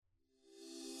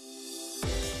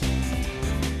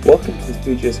Welcome to this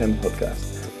BGSM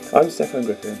podcast. I'm Stefan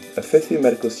Griffin, a fifth year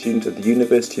medical student at the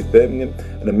University of Birmingham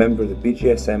and a member of the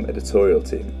BGSM editorial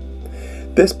team.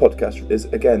 This podcast is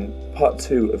again part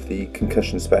 2 of the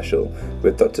concussion special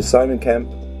with Dr. Simon Kemp,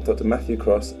 Dr. Matthew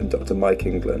Cross and Dr. Mike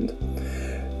England.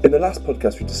 In the last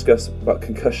podcast we discussed about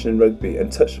concussion in rugby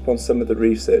and touched upon some of the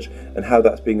research and how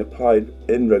that's being applied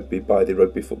in rugby by the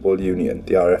Rugby Football Union,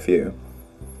 the RFU.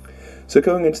 So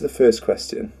going into the first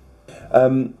question,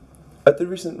 at the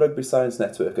recent Rugby Science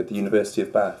Network at the University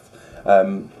of Bath,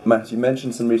 Matt, you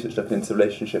mentioned some research looking into the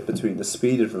relationship between the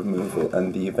speed of removal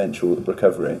and the eventual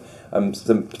recovery,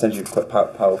 some potentially quite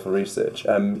powerful research.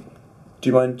 Do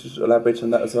you mind just elaborating on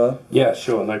that as well? Yeah,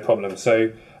 sure, no problem.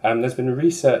 So there's been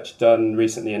research done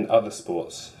recently in other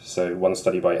sports. So one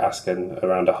study by Asken,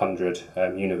 around 100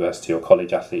 university or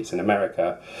college athletes in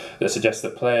America, that suggests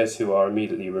that players who are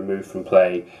immediately removed from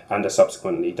play and are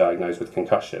subsequently diagnosed with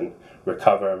concussion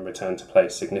recover and return to play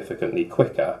significantly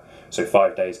quicker, so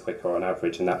 5 days quicker on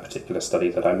average in that particular study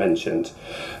that I mentioned,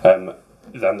 than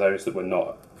those that were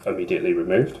not immediately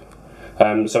removed.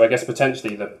 So I guess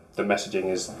potentially the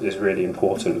messaging is really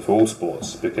important for all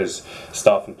sports, because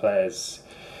staff and players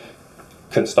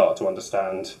can start to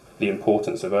understand the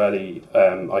importance of early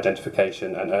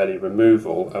identification and early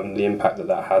removal and the impact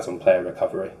that has on player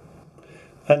recovery.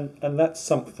 And that's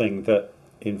something that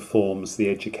informs the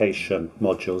education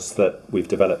modules that we've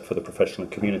developed for the professional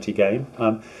and community game.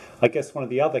 I guess one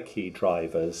of the other key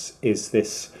drivers is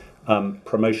this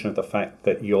promotion of the fact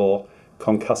that your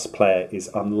concussed player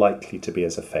is unlikely to be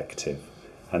as effective,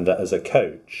 and that as a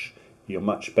coach you're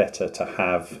much better to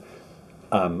have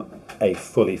a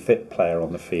fully fit player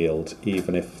on the field,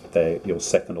 even if they're your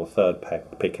second or third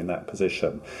pick in that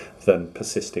position, than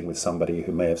persisting with somebody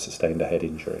who may have sustained a head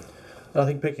injury. I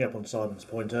think picking up on Simon's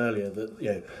point earlier,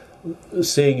 that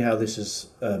seeing how this has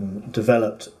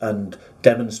developed and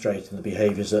demonstrating the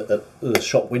behaviours at the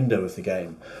shop window of the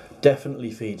game definitely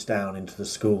feeds down into the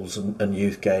schools and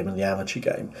youth game and the amateur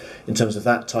game, in terms of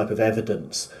that type of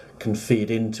evidence can feed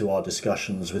into our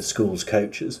discussions with schools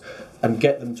coaches and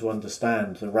get them to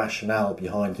understand the rationale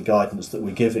behind the guidance that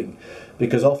we're giving.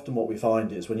 Because often what we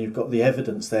find is when you've got the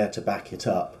evidence there to back it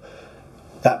up,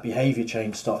 that behaviour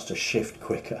change starts to shift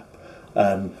quicker.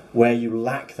 Where you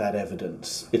lack that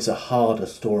evidence, it's a harder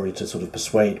story to sort of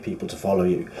persuade people to follow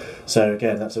you. So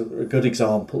again, that's a good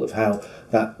example of how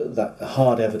that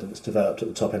hard evidence developed at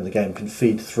the top end of the game can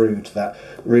feed through to that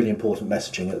really important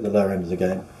messaging at the lower end of the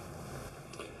game.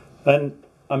 And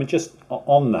I mean, just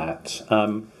on that,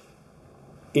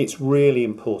 it's really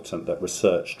important that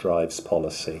research drives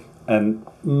policy. And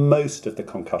most of the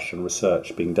concussion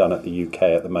research being done at the UK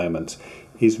at the moment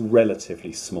is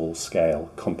relatively small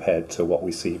scale compared to what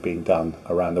we see being done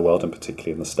around the world, and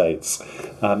particularly in the States.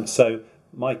 So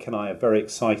Mike and I are very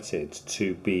excited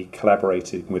to be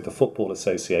collaborating with the Football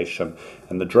Association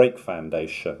and the Drake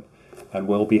Foundation, and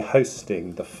we'll be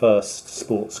hosting the first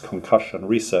sports concussion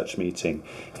research meeting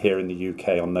here in the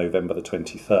UK on November the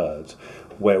 23rd,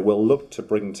 where we'll look to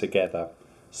bring together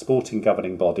sporting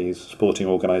governing bodies, sporting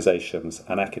organisations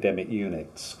and academic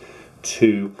units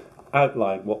to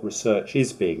outline what research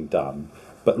is being done,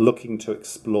 but looking to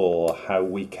explore how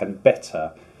we can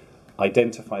better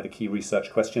identify the key research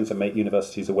questions and make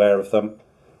universities aware of them,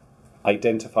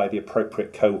 identify the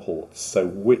appropriate cohorts, so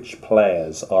which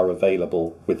players are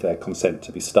available with their consent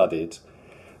to be studied,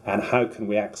 and how can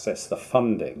we access the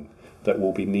funding that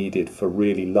will be needed for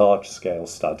really large-scale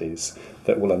studies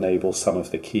that will enable some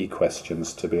of the key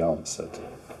questions to be answered.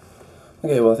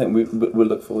 Okay, well, I think we'll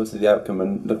look forward to the outcome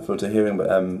and look forward to hearing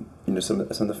some of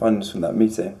the findings from that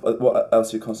meeting. What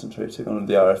else are you concentrating on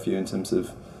the RFU in terms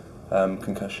of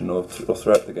concussion or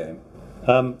throughout the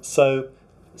game? So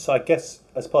I guess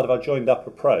as part of our joined-up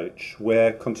approach,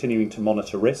 we're continuing to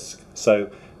monitor risk.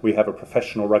 So we have a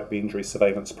professional rugby injury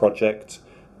surveillance project,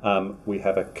 we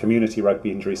have a community rugby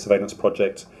injury surveillance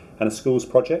project, and a schools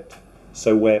project.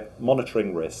 So we're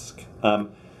monitoring risk.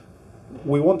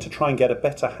 We want to try and get a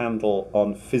better handle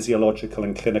on physiological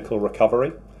and clinical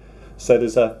recovery. So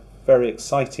there's a very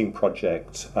exciting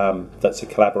project that's a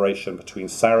collaboration between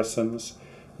Saracens,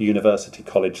 University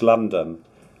College London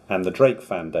and the Drake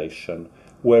Foundation,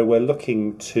 where we're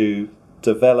looking to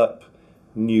develop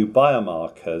new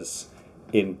biomarkers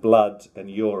in blood and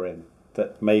urine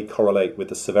that may correlate with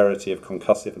the severity of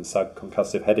concussive and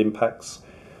subconcussive head impacts.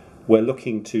 We're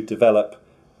looking to develop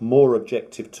more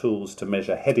objective tools to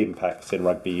measure head impacts in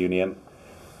rugby union,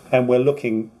 and we're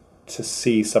looking to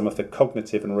see some of the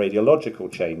cognitive and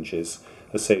radiological changes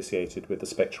associated with the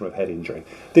spectrum of head injury.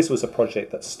 This was a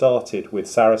project that started with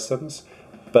Saracens,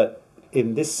 but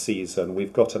in this season,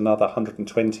 we've got another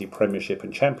 120 Premiership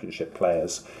and Championship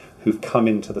players who've come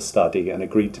into the study and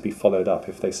agreed to be followed up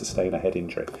if they sustain a head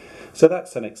injury. So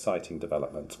that's an exciting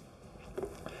development.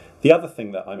 The other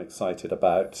thing that I'm excited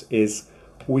about is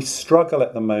we struggle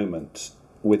at the moment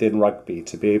within rugby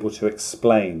to be able to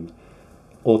explain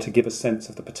or to give a sense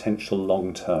of the potential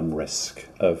long-term risk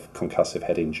of concussive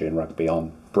head injury in rugby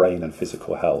on brain and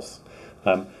physical health.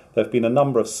 There have been a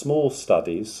number of small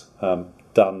studies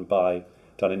done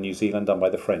in New Zealand, done by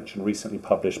the French, and recently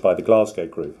published by the Glasgow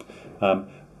Group.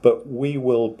 But we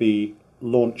will be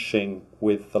launching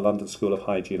with the London School of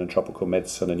Hygiene and Tropical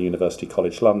Medicine and University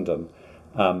College London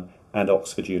and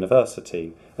Oxford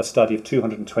University a study of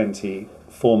 220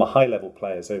 former high-level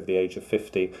players over the age of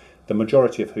 50, the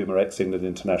majority of whom are ex-England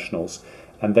internationals,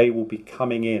 and they will be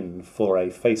coming in for a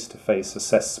face-to-face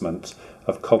assessment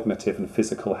of cognitive and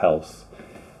physical health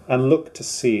and look to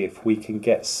see if we can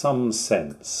get some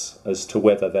sense as to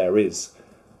whether there is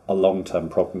a long-term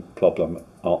problem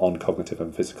on cognitive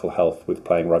and physical health with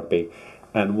playing rugby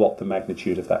and what the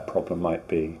magnitude of that problem might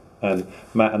be. And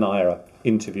Matt and I are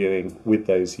interviewing with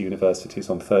those universities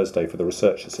on Thursday for the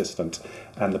research assistant,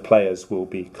 and the players will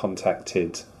be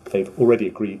contacted. They've already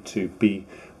agreed to be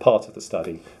part of the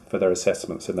study for their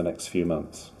assessments in the next few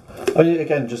months. I mean,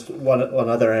 again, just one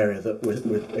other area that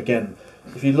we're, again,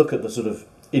 if you look at the sort of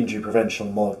injury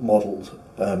prevention models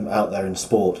out there in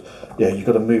sport, you've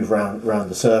got to move round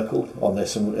the circle on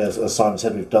this. And as Simon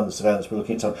said, we've done the surveillance. We're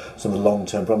looking at some of the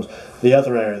long-term problems. The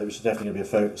other area that is definitely going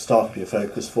to be start to be a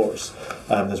focus for us.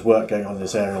 There's work going on in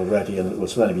this area already, and we'll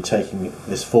certainly be taking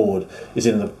this forward. Is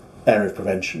in the area of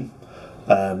prevention,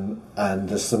 and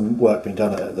there's some work being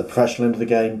done at the professional end of the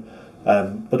game,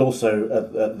 but also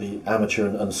at the amateur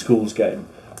and schools game,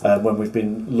 when we've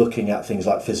been looking at things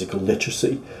like physical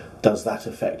literacy. Does that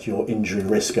affect your injury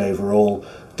risk overall?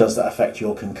 Does that affect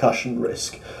your concussion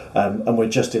risk? And we're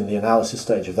just in the analysis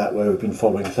stage of that, where we've been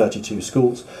following 32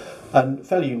 schools. And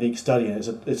fairly unique study, and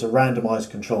it's a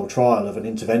randomised controlled trial of an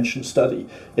intervention study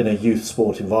in a youth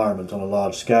sport environment on a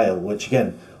large scale, which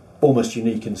again, almost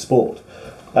unique in sport.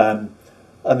 And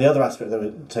the other aspect that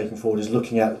we're taking forward is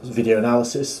looking at video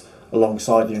analysis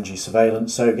alongside the injury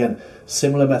surveillance. So again,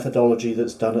 similar methodology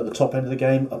that's done at the top end of the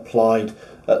game, applied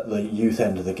at the youth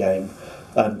end of the game,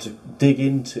 and to dig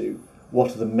into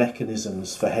what are the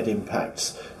mechanisms for head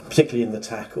impacts, particularly in the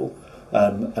tackle,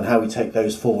 and how we take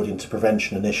those forward into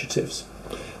prevention initiatives.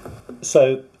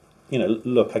 So,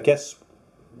 look, I guess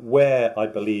where I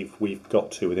believe we've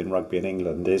got to within rugby in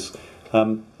England is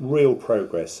real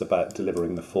progress about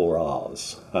delivering the 4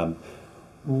 Rs.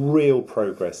 Real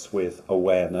progress with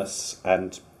awareness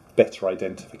and better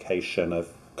identification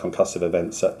of concussive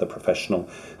events at the professional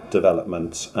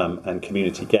development and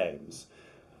community games.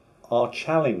 Our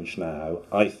challenge now,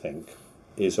 I think,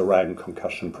 is around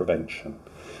concussion prevention.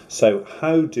 So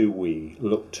how do we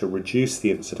look to reduce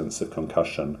the incidence of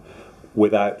concussion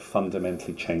without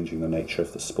fundamentally changing the nature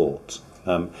of the sport?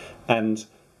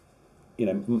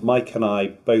 Mike and I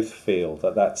both feel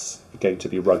that that's going to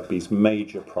be rugby's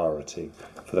major priority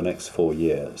for the next 4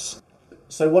 years.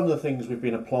 So one of the things we've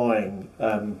been applying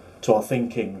to our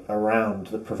thinking around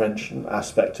the prevention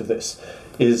aspect of this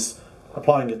is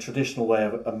applying a traditional way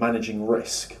of managing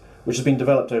risk, which has been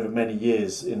developed over many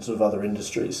years in sort of other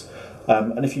industries.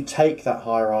 And if you take that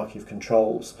hierarchy of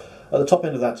controls, at the top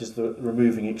end of that is the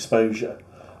removing exposure.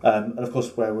 And of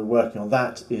course, where we're working on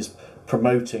that is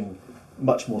promoting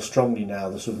much more strongly now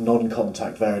the sort of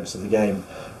non-contact variants of the game,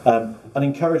 and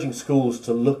encouraging schools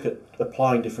to look at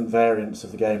applying different variants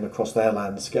of the game across their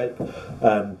landscape.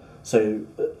 So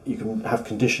you can have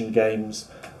conditioned games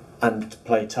and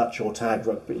play touch or tag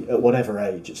rugby at whatever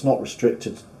age. It's not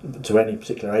restricted to any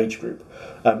particular age group.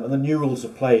 And the new rules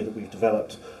of play that we've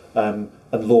developed and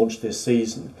launched this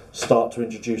season start to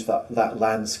introduce that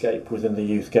landscape within the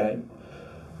youth game.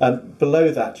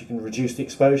 Below that, you can reduce the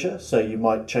exposure, so you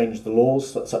might change the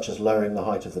laws, such as lowering the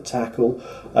height of the tackle,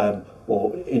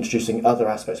 or introducing other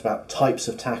aspects about types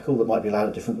of tackle that might be allowed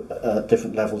at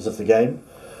different levels of the game.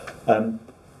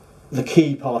 The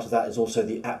key part of that is also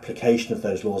the application of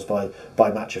those laws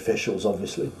by match officials,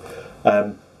 obviously.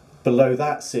 Below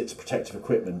that sits protective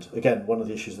equipment. Again, one of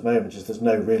the issues at the moment is there's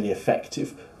no really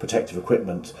effective protective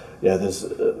equipment. There's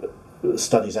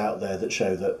studies out there that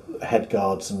show that head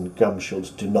guards and gum shields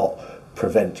do not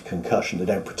prevent concussion, they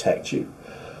don't protect you.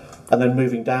 And then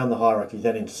moving down the hierarchy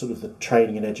then into sort of the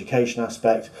training and education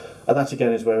aspect, and that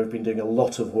again is where we've been doing a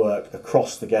lot of work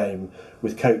across the game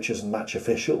with coaches and match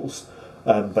officials,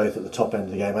 both at the top end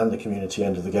of the game and the community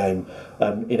end of the game,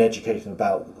 in educating them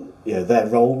about their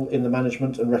role in the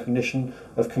management and recognition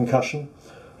of concussion.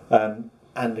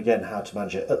 and again how to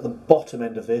manage it. At the bottom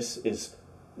end of this is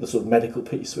the sort of medical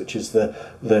piece, which is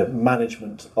the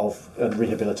management of and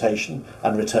rehabilitation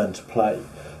and return to play.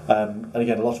 And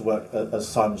again, a lot of work, as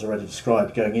Simon's already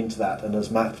described, going into that, and as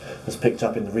Matt has picked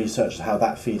up in the research, how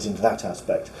that feeds into that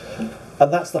aspect.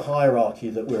 And that's the hierarchy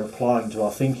that we're applying to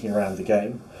our thinking around the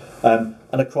game. And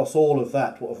across all of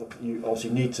that, what you obviously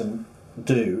need to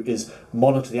do is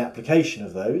monitor the application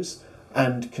of those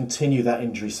and continue that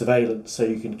injury surveillance, so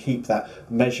you can keep that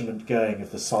measurement going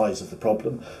of the size of the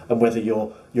problem and whether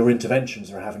your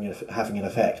interventions are having an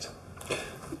effect.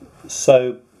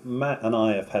 So Matt and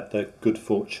I have had the good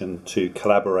fortune to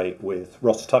collaborate with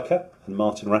Ross Tucker and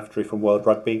Martin Raftery from World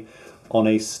Rugby on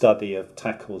a study of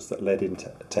tackles that led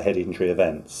into head injury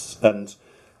events. And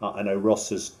I know Ross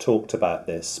has talked about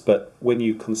this, but when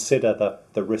you consider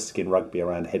the risk in rugby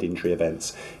around head injury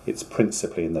events, it's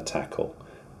principally in the tackle.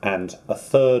 And a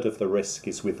third of the risk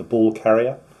is with the ball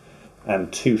carrier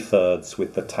and 2/3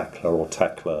 with the tackler or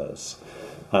tacklers.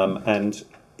 And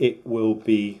it will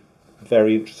be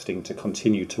very interesting to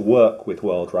continue to work with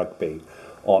World Rugby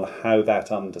on how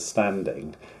that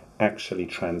understanding actually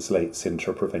translates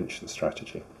into a prevention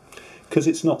strategy. Because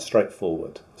it's not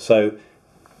straightforward. So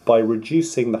by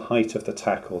reducing the height of the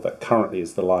tackle that currently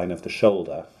is the line of the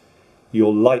shoulder,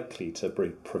 you're likely to be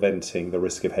preventing the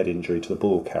risk of head injury to the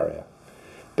ball carrier.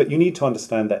 But you need to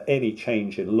understand that any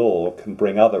change in law can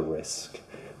bring other risk.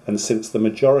 And since the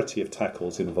majority of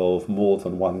tackles involve more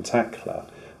than one tackler,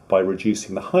 by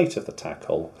reducing the height of the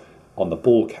tackle on the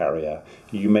ball carrier,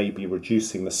 you may be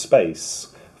reducing the space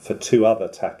for 2 other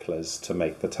tacklers to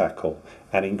make the tackle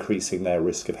and increasing their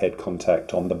risk of head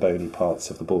contact on the bony parts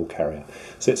of the ball carrier.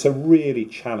 So it's a really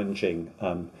challenging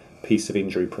piece of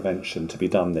injury prevention to be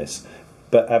done this,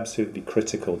 but absolutely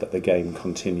critical that the game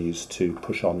continues to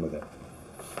push on with it.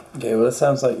 Okay, well, it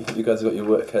sounds like you guys have got your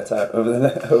work cut out over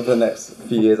the next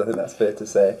few years. I think that's fair to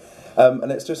say.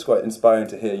 And it's just quite inspiring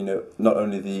to hear, not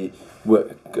only the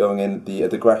work going in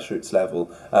at the grassroots level,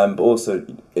 but also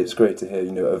it's great to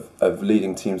hear, of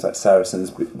leading teams like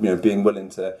Saracens, being willing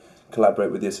to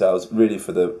collaborate with yourselves, really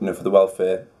for the for the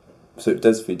welfare, so it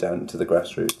does feed down to the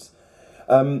grassroots.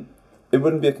 It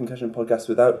wouldn't be a concussion podcast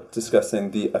without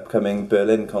discussing the upcoming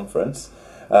Berlin conference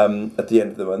at the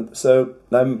end of the month. So,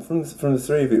 from the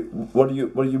three of you, what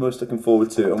are you most looking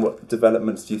forward to, and what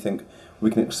developments do you think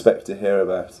we can expect to hear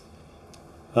about?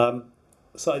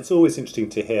 So it's always interesting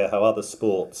to hear how other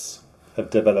sports have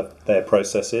developed their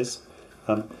processes.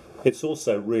 It's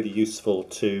also really useful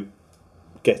to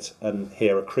get and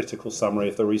hear a critical summary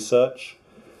of the research.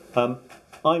 I'm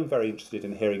very interested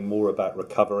in hearing more about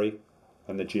recovery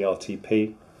and the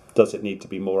GRTP. Does it need to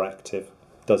be more active?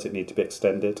 Does it need to be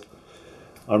extended?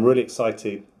 I'm really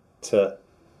excited to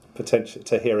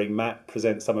hearing Matt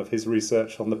present some of his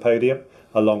research on the podium,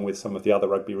 along with some of the other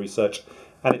rugby research.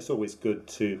 And it's always good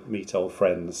to meet old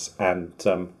friends and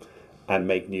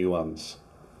make new ones.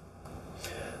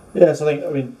 Yes,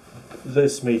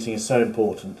 this meeting is so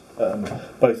important,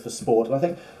 both for sport, and I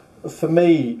think for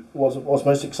me, what's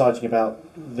most exciting about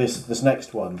this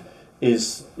next one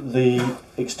is the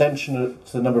extension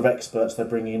to the number of experts they're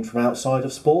bringing in from outside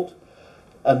of sport.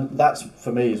 And that's,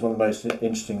 for me, is one of the most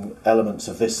interesting elements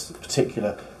of this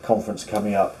particular conference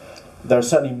coming up. There are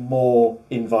certainly more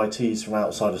invitees from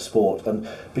outside of sport, and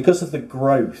because of the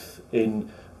growth in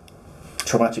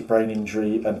traumatic brain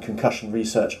injury and concussion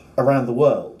research around the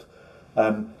world,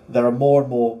 there are more and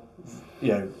more,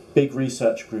 big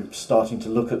research groups starting to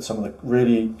look at some of the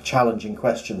really challenging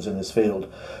questions in this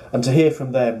field, and to hear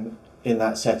from them in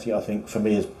that setting, I think, for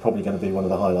me, is probably going to be one of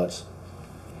the highlights.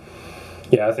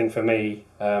 Yeah, I think for me,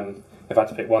 if I had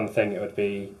to pick one thing, it would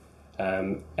be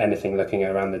anything looking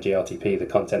around the GRTP, the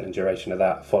content and duration of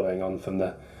that, following on from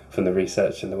the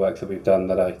research and the work that we've done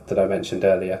that I mentioned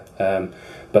earlier.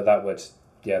 But that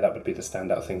would be the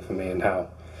standout thing for me, and how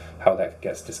that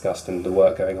gets discussed and the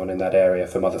work going on in that area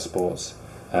from other sports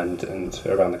and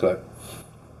around the globe.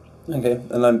 Okay,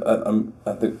 and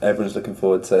I think everyone's looking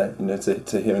forward to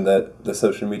to hearing the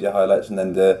social media highlights and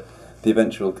then the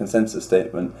eventual consensus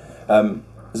statement.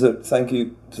 So thank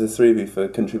you to the three of you for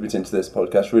contributing to this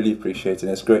podcast. Really appreciate it.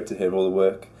 It's great to hear all the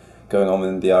work going on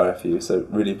in the RFU, so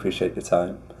really appreciate your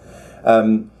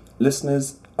time.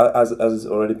 Listeners, as has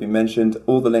already been mentioned,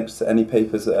 all the links to any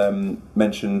papers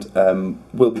mentioned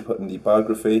will be put in the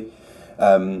biography.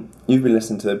 You've been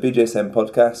listening to a BJSM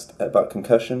podcast about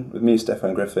concussion with me,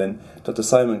 Stefan Griffin, Dr.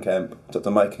 Simon Kemp,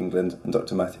 Dr. Mike England and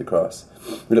Dr. Matthew Cross.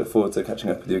 We look forward to catching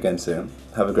up with you again soon.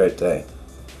 Have a great day.